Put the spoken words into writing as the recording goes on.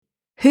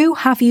Who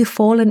have you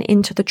fallen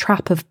into the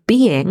trap of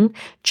being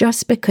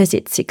just because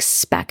it's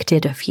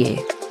expected of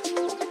you?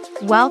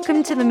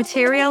 Welcome to the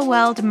Material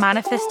World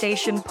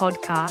Manifestation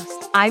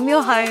Podcast. I'm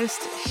your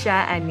host,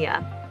 Cher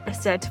Enya, a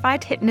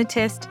certified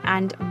hypnotist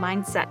and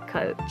mindset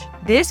coach.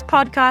 This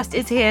podcast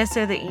is here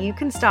so that you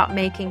can start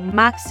making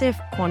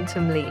massive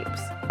quantum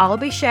leaps. I'll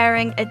be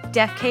sharing a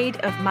decade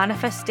of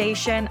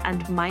manifestation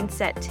and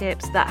mindset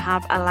tips that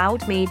have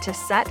allowed me to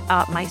set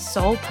up my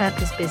sole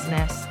purpose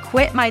business,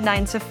 quit my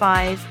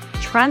 9-to-5,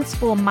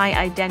 transform my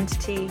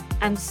identity,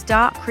 and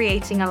start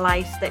creating a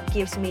life that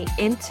gives me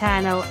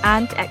internal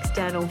and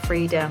external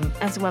freedom,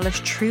 as well as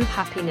true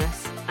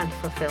happiness and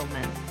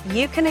fulfillment.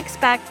 You can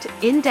expect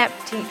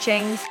in-depth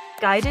teachings,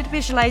 guided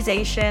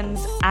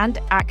visualizations, and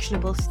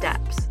actionable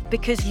steps,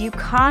 because you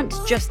can't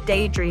just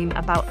daydream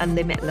about a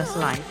limitless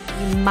life.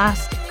 You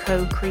must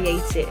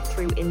co-create it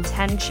through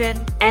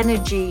intention,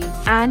 energy,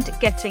 and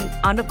getting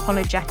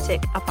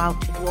unapologetic about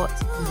what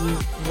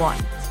you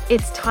want.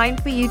 It's time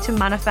for you to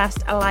manifest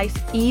a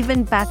life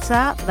even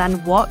better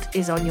than what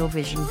is on your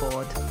vision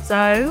board.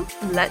 So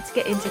let's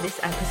get into this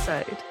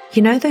episode.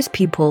 You know those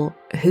people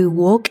who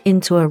walk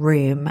into a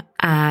room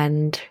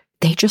and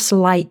they just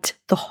light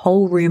the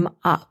whole room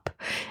up,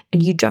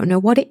 and you don't know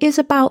what it is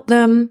about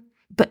them,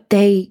 but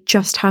they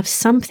just have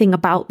something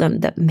about them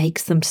that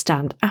makes them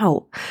stand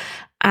out.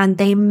 And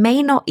they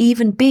may not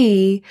even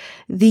be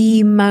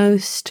the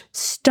most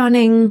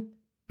stunning,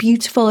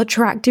 beautiful,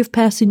 attractive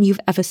person you've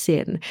ever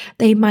seen.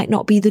 They might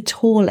not be the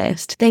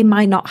tallest. They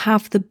might not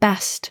have the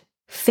best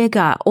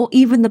figure or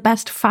even the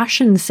best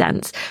fashion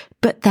sense,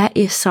 but there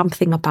is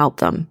something about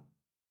them.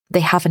 They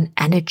have an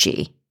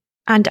energy.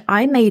 And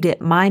I made it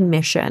my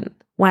mission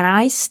when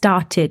I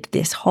started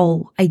this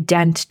whole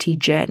identity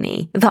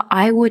journey that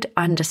I would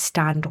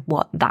understand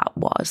what that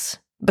was,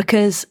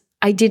 because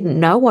I didn't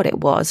know what it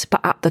was,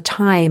 but at the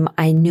time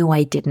I knew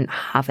I didn't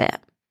have it.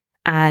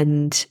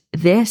 And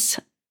this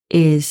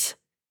is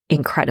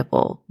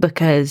incredible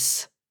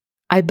because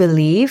I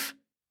believe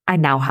I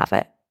now have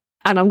it.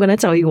 And I'm going to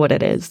tell you what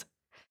it is.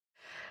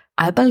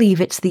 I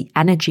believe it's the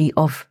energy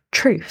of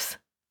truth,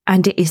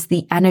 and it is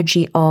the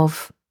energy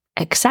of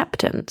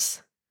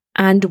acceptance.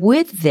 And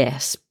with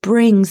this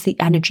brings the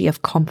energy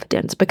of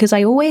confidence, because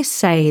I always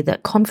say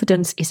that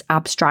confidence is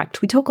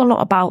abstract. We talk a lot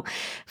about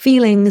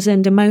feelings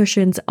and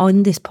emotions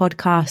on this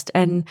podcast,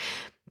 and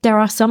there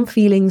are some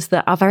feelings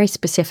that are very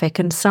specific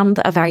and some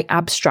that are very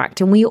abstract,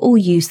 and we all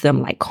use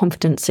them, like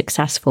confident,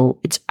 successful.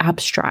 It's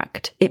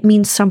abstract. It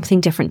means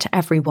something different to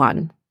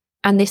everyone.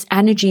 And this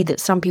energy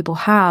that some people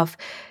have,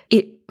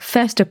 it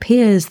first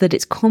appears that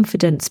it's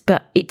confidence,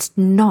 but it's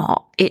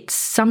not. It's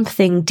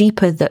something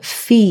deeper that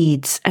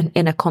feeds an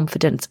inner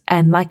confidence.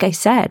 And like I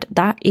said,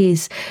 that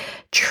is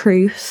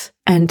truth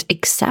and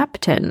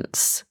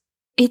acceptance.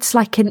 It's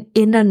like an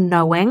inner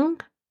knowing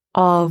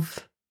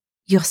of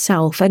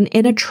yourself, an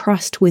inner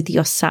trust with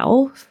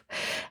yourself.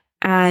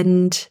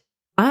 And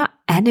that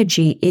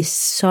energy is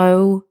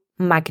so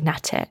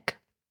magnetic,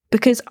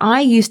 because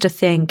I used to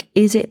think,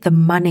 is it the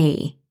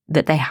money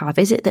that they have?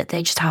 Is it that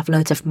they just have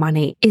loads of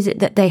money? Is it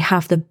that they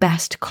have the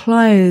best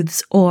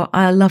clothes or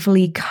a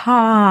lovely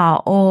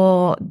car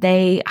or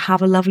they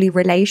have a lovely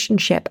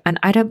relationship? And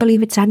I don't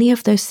believe it's any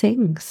of those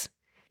things.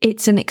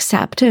 It's an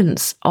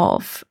acceptance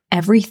of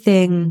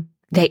everything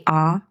they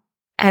are,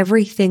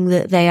 everything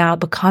that they are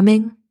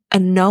becoming, a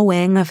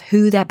knowing of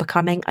who they're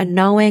becoming, a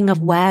knowing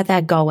of where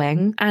they're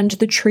going, and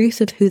the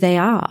truth of who they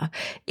are,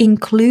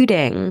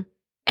 including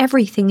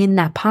everything in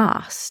their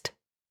past.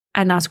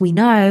 And as we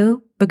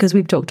know, because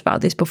we've talked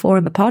about this before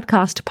in the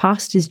podcast,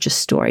 past is just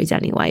stories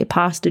anyway.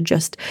 Past are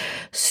just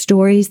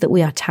stories that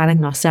we are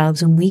telling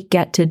ourselves, and we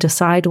get to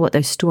decide what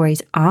those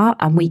stories are,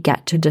 and we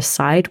get to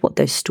decide what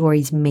those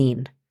stories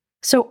mean.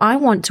 So I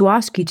want to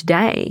ask you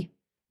today,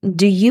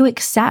 do you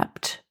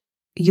accept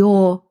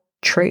your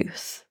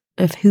truth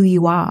of who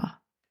you are?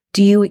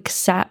 Do you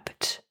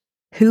accept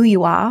who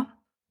you are?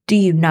 Do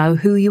you know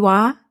who you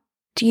are?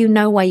 Do you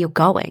know where you're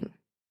going?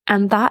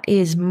 And that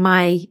is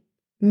my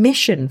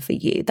mission for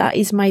you. That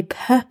is my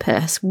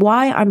purpose,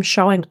 why I'm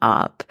showing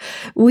up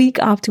week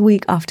after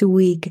week after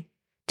week,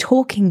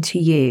 talking to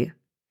you,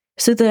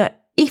 so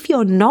that if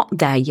you're not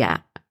there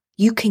yet,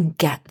 you can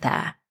get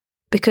there.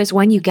 Because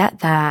when you get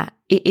there,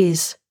 it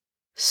is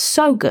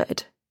so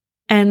good.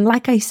 And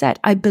like I said,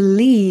 I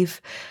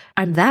believe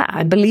I'm there.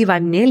 I believe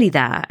I'm nearly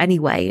there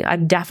anyway.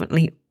 I'm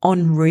definitely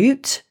en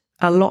route,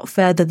 a lot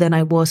further than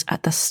I was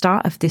at the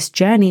start of this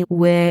journey,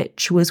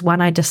 which was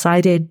when I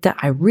decided that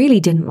I really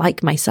didn't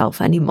like myself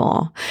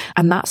anymore.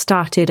 And that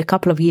started a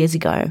couple of years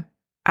ago.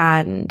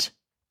 And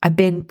I've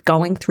been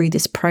going through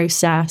this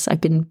process.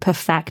 I've been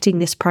perfecting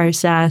this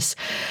process,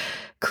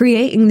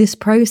 creating this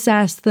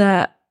process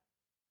that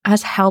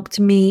has helped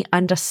me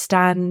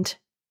understand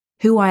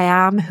who I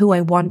am, who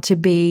I want to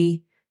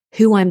be,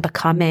 who I'm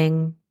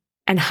becoming,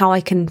 and how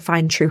I can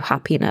find true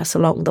happiness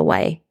along the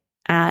way.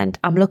 And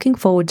I'm looking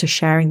forward to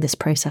sharing this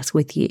process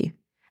with you.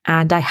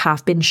 And I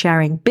have been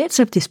sharing bits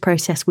of this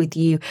process with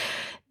you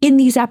in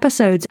these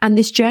episodes. And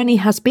this journey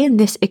has been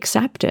this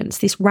acceptance,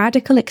 this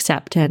radical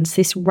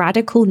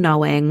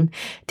knowing,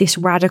 this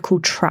radical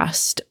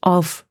trust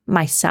of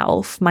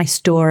myself, my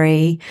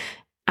story,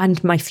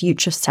 and my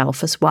future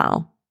self as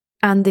well.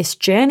 And this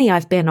journey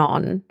I've been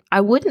on,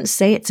 I wouldn't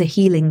say it's a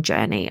healing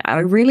journey. I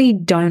really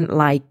don't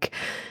like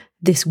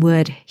this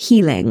word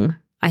healing.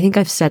 I think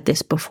I've said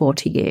this before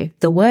to you.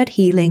 The word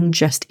healing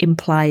just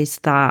implies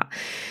that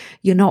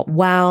you're not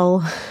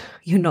well,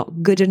 you're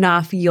not good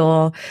enough,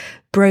 you're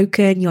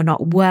broken, you're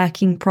not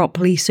working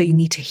properly, so you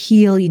need to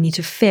heal, you need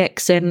to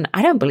fix. And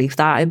I don't believe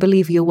that. I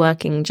believe you're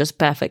working just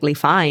perfectly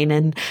fine.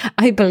 And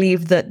I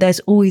believe that there's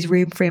always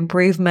room for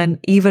improvement,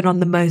 even on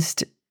the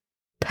most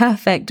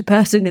perfect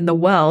person in the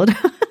world.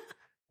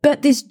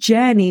 But this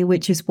journey,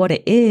 which is what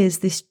it is,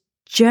 this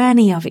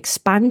journey of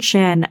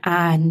expansion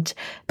and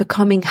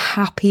becoming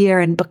happier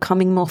and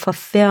becoming more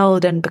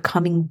fulfilled and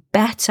becoming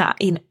better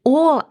in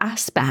all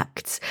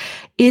aspects,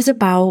 is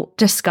about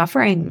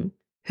discovering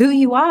who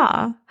you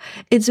are.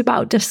 It's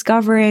about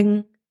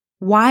discovering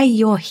why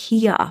you're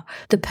here,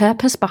 the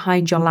purpose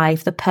behind your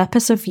life, the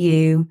purpose of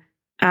you,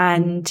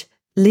 and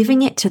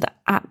living it to the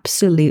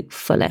absolute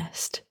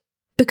fullest.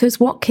 Because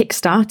what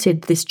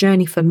kickstarted this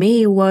journey for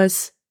me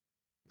was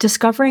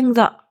discovering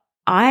that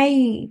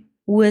I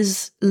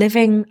was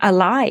living a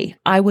lie.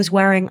 I was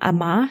wearing a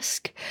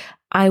mask.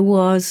 I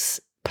was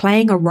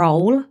playing a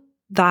role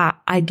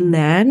that I'd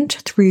learned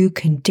through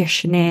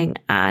conditioning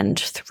and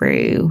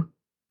through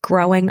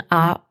growing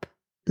up,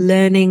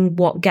 learning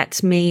what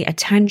gets me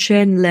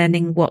attention,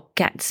 learning what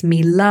gets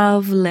me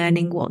love,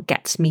 learning what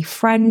gets me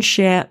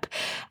friendship.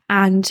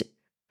 And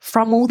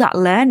from all that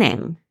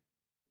learning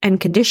and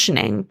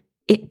conditioning,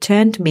 it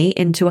turned me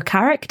into a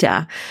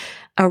character,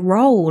 a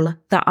role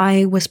that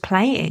I was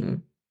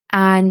playing.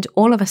 And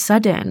all of a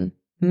sudden,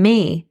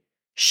 me,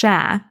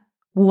 Cher,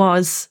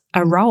 was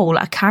a role,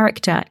 a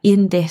character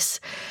in this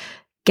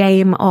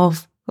game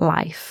of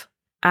life.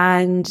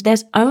 And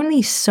there's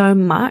only so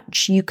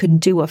much you can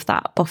do of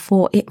that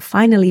before it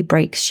finally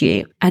breaks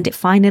you and it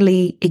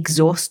finally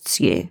exhausts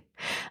you.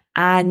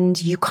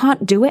 And you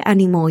can't do it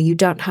anymore. You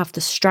don't have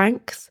the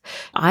strength.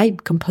 I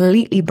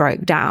completely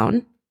broke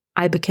down.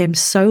 I became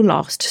so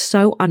lost,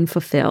 so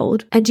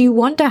unfulfilled. And you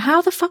wonder,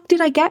 how the fuck did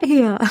I get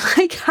here?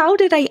 Like, how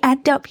did I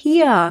end up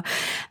here?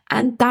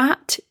 And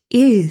that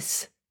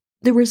is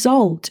the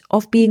result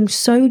of being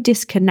so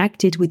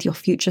disconnected with your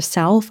future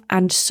self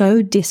and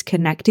so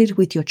disconnected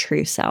with your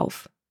true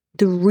self,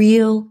 the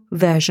real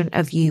version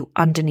of you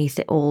underneath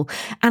it all.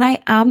 And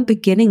I am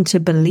beginning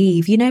to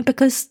believe,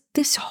 because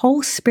this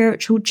whole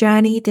spiritual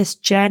journey, this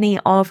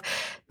journey of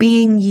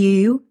being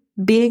you,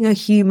 being a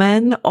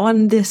human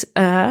on this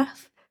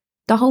earth,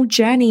 the whole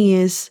journey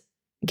is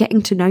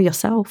getting to know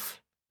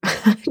yourself,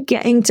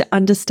 getting to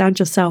understand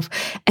yourself,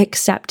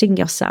 accepting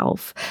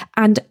yourself,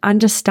 and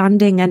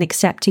understanding and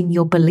accepting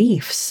your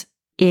beliefs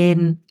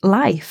in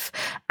life.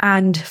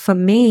 And for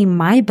me,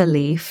 my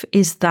belief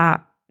is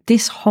that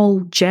this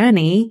whole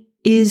journey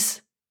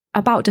is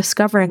about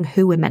discovering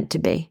who we're meant to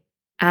be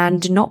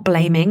and not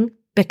blaming,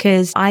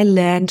 because I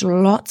learned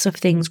lots of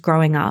things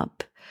growing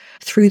up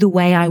through the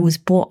way I was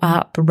brought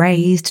up,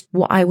 raised,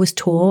 what I was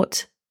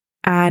taught.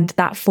 And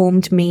that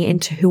formed me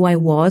into who I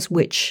was,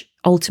 which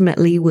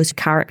ultimately was the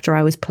character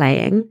I was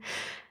playing.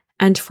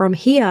 And from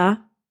here,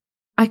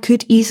 I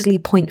could easily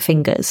point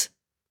fingers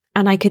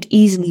and I could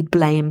easily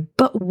blame.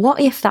 But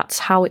what if that's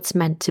how it's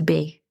meant to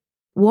be?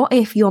 What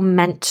if you're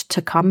meant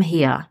to come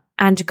here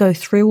and go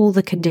through all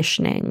the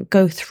conditioning,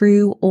 go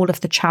through all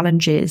of the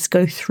challenges,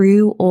 go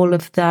through all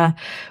of the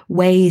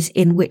ways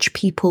in which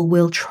people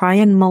will try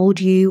and mold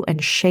you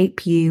and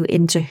shape you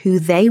into who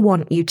they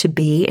want you to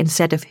be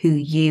instead of who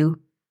you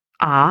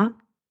are?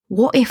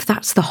 What if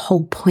that's the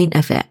whole point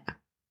of it?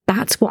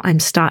 That's what I'm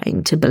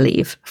starting to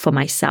believe for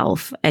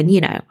myself. And,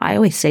 I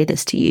always say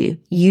this to you.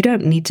 You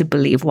don't need to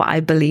believe what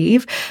I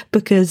believe,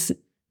 because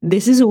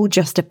this is all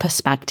just a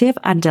perspective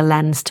and a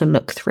lens to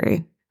look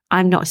through.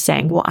 I'm not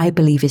saying what I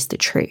believe is the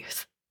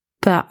truth,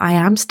 but I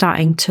am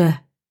starting to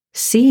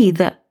see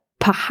that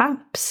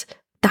perhaps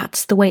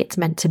that's the way it's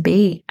meant to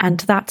be.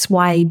 And that's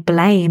why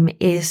blame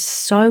is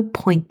so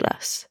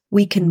pointless.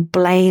 We can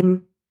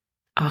blame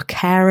our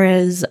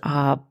carers,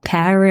 our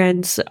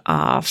parents,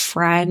 our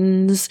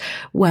friends,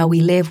 where we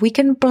live. We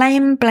can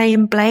blame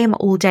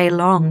all day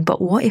long.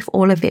 But what if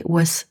all of it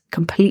was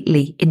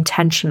completely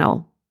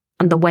intentional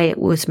and the way it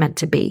was meant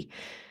to be?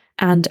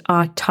 And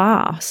our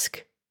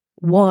task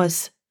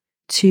was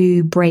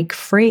to break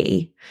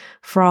free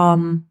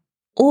from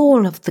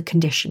all of the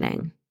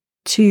conditioning,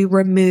 to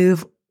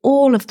remove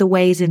all of the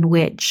ways in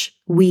which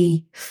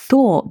we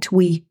thought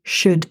we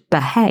should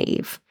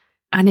behave,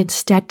 and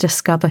instead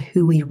discover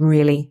who we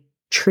really,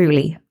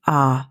 truly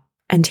are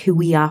and who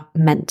we are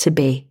meant to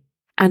be.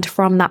 And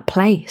from that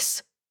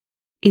place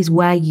is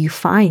where you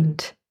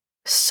find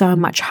so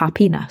much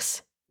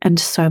happiness and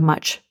so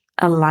much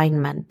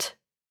alignment.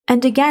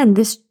 And again,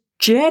 this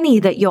journey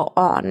that you're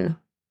on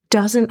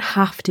doesn't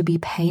have to be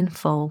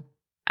painful.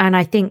 And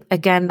I think,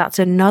 again, that's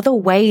another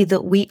way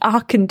that we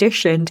are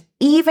conditioned,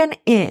 even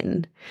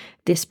in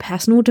this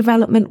personal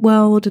development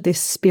world,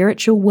 this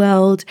spiritual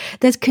world.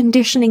 There's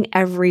conditioning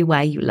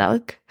everywhere you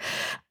look.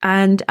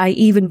 And I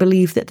even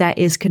believe that there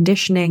is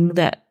conditioning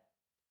that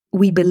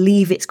we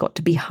believe it's got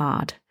to be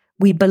hard.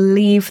 We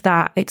believe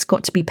that it's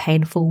got to be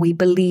painful. We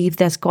believe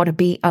there's got to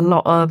be a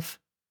lot of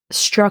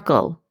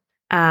struggle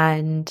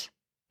and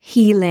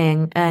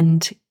healing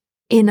and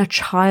inner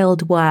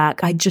child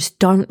work. I just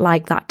don't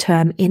like that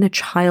term, inner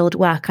child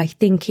work. I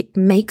think it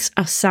makes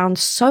us sound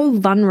so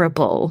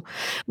vulnerable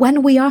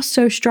when we are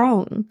so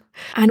strong.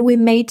 And we're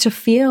made to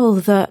feel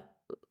that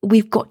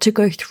we've got to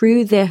go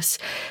through this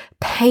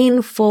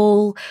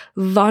painful,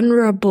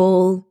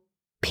 vulnerable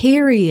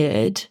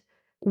period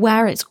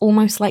where it's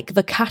almost like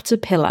the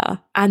caterpillar,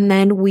 and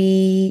then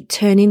we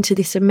turn into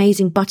this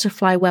amazing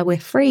butterfly where we're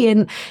free.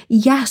 And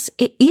yes,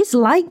 it is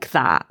like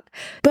that.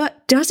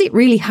 But does it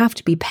really have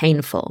to be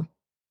painful?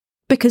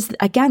 Because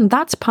again,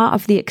 that's part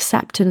of the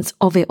acceptance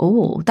of it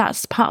all.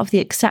 That's part of the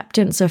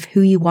acceptance of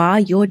who you are,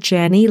 your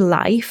journey,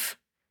 life.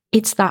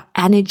 It's that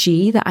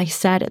energy that I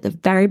said at the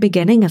very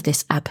beginning of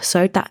this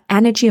episode, that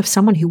energy of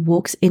someone who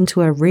walks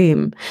into a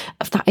room,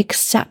 of that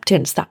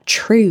acceptance, that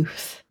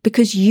truth.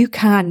 Because you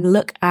can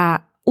look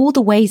at all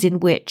the ways in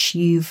which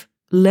you've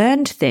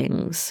learned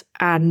things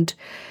and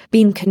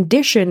been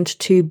conditioned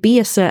to be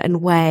a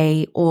certain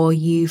way, or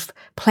you've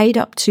played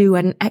up to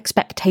an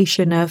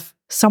expectation of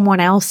someone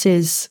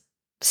else's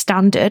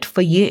standard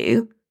for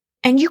you.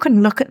 And you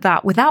can look at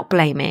that without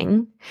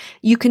blaming.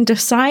 You can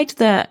decide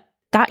that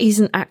that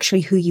isn't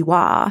actually who you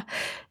are.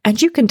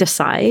 And you can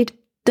decide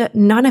that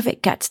none of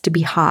it gets to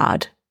be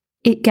hard.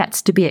 It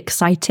gets to be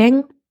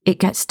exciting. It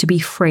gets to be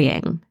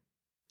freeing.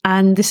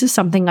 And this is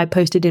something I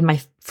posted in my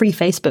free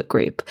Facebook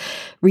group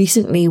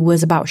recently,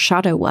 was about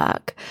shadow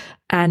work.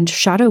 And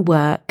shadow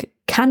work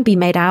can be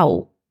made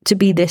out to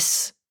be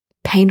this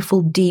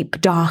painful, deep,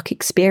 dark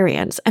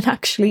experience. And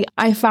actually,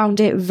 I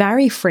found it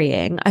very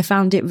freeing. I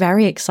found it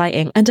very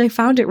exciting. And I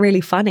found it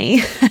really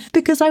funny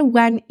because I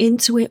went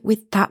into it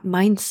with that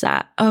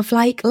mindset of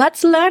like,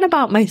 let's learn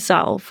about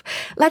myself.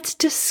 Let's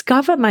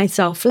discover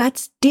myself.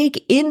 Let's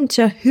dig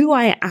into who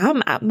I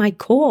am at my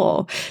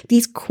core,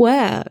 these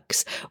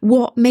quirks,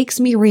 what makes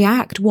me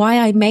react, why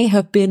I may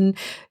have been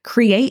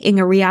creating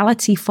a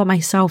reality for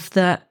myself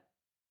that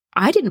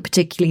I didn't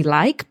particularly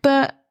like,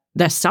 but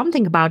there's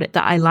something about it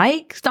that I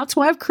like. That's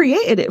why I've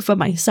created it for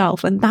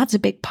myself. And that's a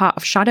big part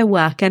of shadow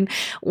work. And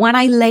when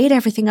I laid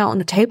everything out on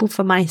the table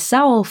for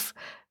myself,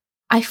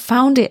 I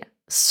found it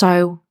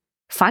so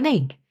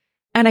funny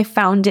and I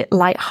found it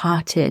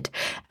lighthearted.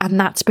 And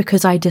that's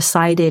because I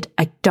decided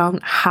I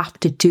don't have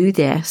to do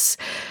this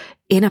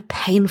in a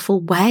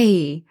painful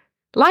way.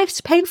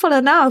 Life's painful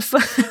enough.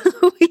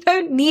 We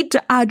don't need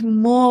to add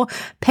more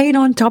pain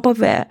on top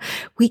of it.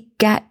 We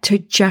get to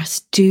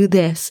just do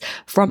this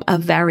from a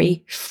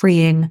very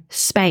freeing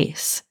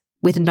space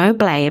with no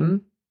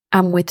blame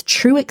and with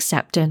true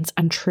acceptance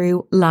and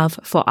true love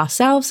for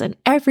ourselves and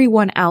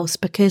everyone else.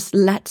 Because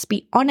let's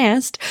be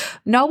honest,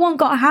 no one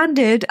got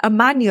handed a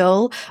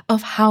manual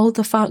of how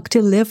the fuck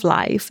to live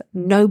life.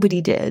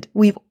 Nobody did.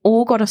 We've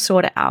all got to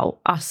sort it out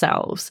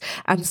ourselves.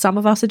 And some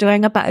of us are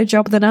doing a better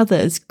job than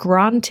others,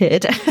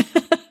 granted.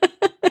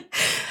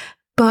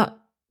 But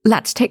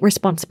let's take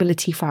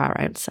responsibility for our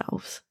own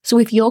selves. So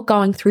if you're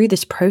going through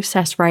this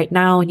process right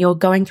now and you're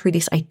going through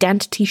this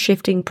identity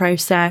shifting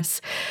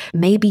process,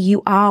 maybe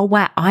you are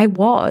where I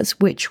was,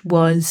 which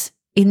was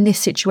in this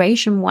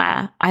situation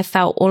where I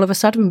felt all of a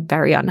sudden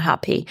very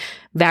unhappy,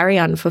 very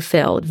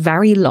unfulfilled,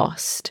 very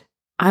lost.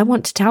 I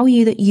want to tell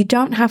you that you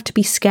don't have to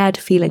be scared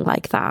feeling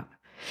like that.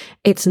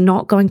 It's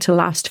not going to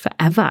last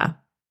forever.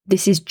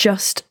 This is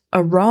just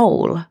a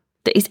role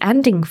that is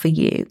ending for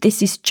you.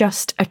 This is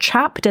just a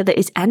chapter that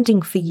is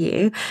ending for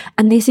you.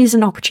 And this is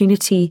an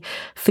opportunity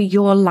for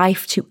your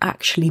life to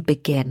actually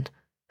begin.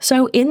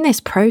 So in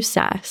this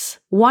process,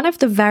 one of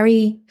the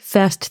very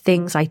first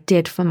things I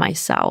did for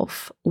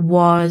myself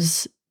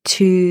was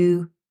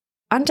to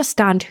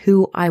understand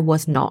who I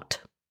was not.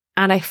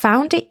 And I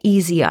found it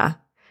easier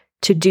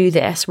to do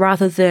this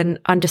rather than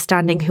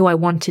understanding who I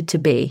wanted to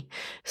be.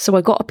 So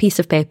I got a piece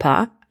of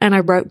paper and I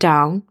wrote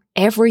down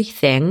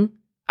everything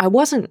I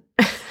wasn't.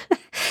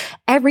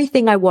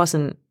 Everything I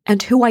wasn't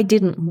and who I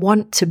didn't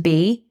want to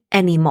be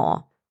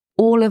anymore.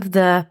 All of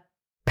the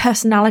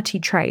personality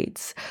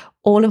traits,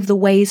 all of the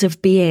ways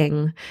of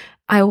being.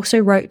 I also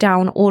wrote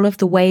down all of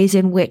the ways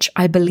in which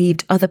I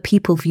believed other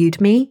people viewed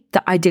me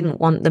that I didn't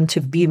want them to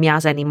view me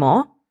as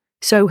anymore.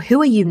 So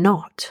who are you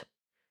not?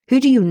 Who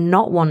do you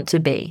not want to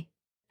be?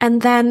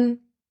 And then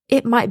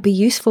it might be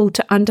useful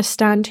to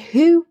understand,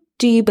 who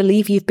do you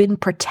believe you've been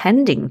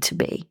pretending to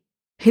be?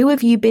 Who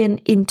have you been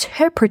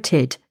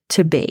interpreted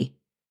to be?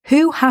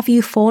 Who have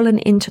you fallen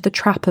into the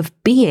trap of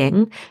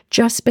being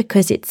just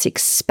because it's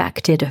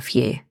expected of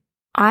you?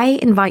 I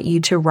invite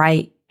you to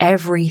write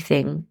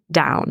everything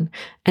down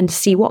and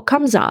see what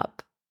comes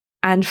up.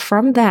 And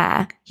from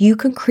there, you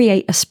can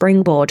create a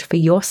springboard for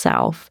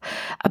yourself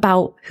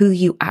about who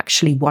you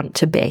actually want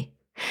to be.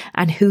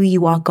 and who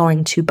you are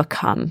going to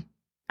become.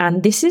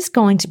 And this is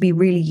going to be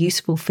really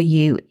useful for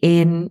you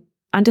in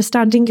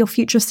understanding your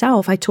future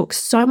self. I talk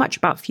so much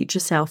about future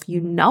self.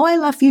 You know, I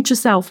love future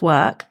self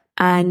work,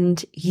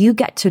 and you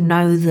get to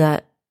know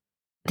that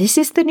this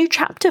is the new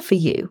chapter for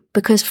you,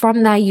 because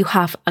from there you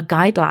have a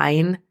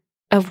guideline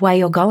of where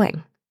you're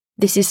going.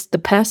 This is the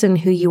person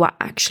who you are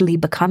actually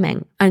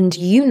becoming. And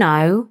you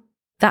know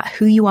that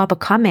who you are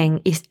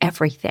becoming is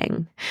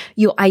everything.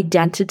 Your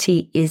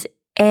identity is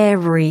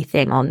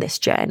everything on this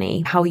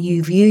journey. How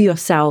you view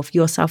yourself,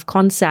 your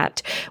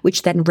self-concept,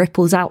 which then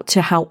ripples out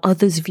to how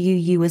others view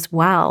you as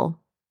well.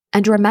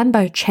 And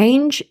remember,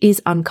 change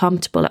is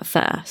uncomfortable at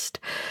first.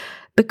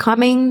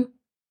 Becoming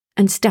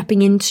and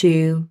stepping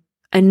into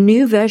a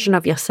new version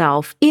of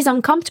yourself is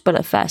uncomfortable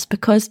at first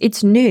because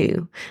it's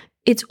new.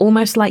 It's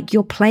almost like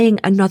you're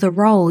playing another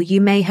role. You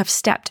may have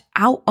stepped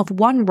out of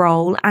one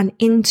role and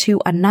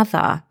into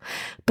another.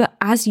 But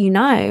as you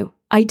know,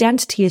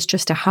 identity is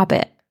just a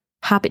habit.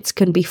 Habits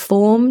can be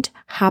formed,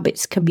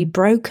 habits can be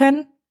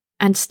broken,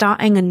 and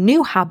starting a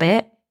new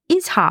habit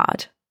is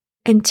hard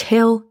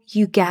until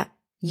you get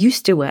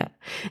used to it,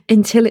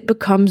 until it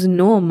becomes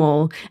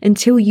normal,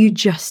 until you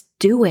just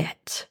do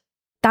it.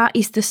 That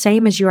is the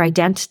same as your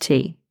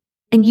identity.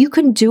 And you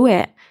can do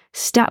it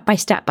step by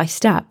step by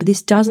step.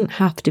 This doesn't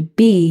have to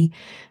be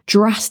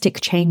drastic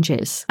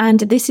changes. And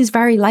this is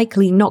very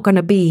likely not going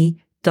to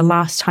be the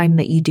last time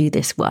that you do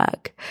this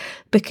work.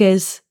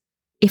 Because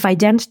if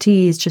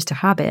identity is just a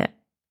habit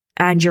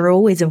and you're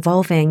always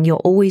evolving, you're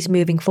always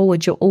moving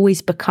forward, you're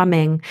always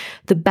becoming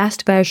the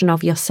best version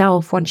of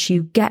yourself. Once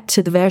you get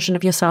to the version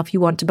of yourself you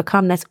want to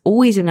become, there's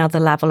always another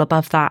level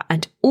above that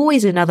and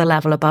always another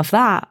level above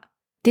that.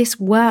 This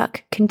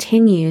work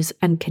continues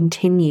and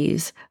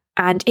continues.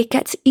 And it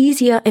gets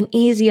easier and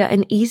easier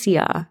and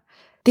easier.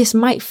 This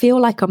might feel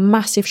like a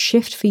massive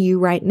shift for you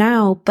right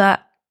now,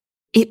 but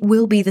it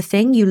will be the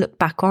thing you look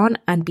back on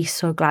and be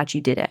so glad you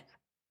did it.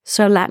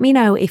 So let me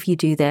know if you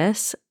do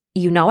this.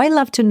 You know I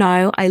love to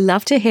know. I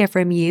love to hear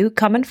from you.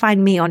 Come and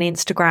find me on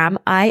Instagram.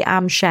 I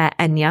am Cher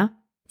Enya.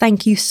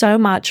 Thank you so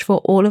much for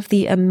all of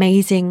the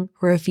amazing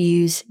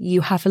reviews you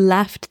have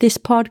left this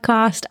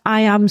podcast.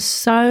 I am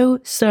so,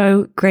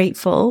 so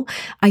grateful.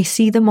 I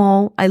see them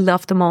all. I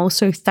love them all.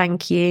 So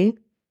thank you.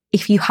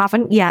 If you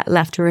haven't yet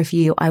left a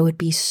review, I would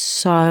be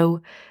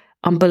so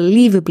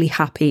unbelievably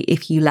happy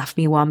if you left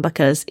me one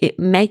because it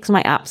makes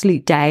my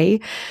absolute day.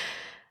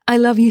 I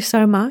love you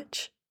so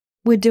much.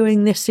 We're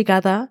doing this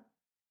together.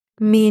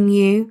 Me and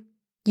you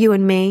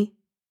and me,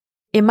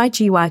 in my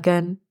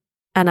G-Wagon.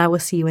 And I will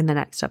see you in the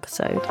next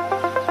episode.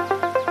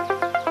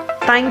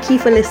 Thank you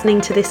for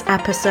listening to this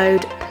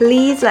episode.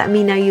 Please let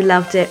me know you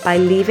loved it by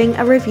leaving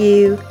a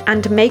review,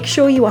 and make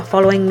sure you are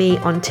following me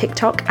on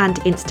TikTok and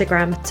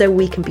Instagram so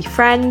we can be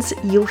friends.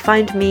 You'll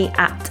find me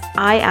at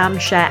I am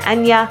Cher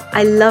Enya.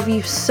 I love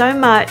you so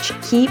much.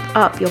 Keep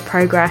up your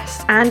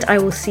progress, and I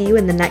will see you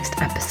in the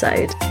next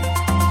episode.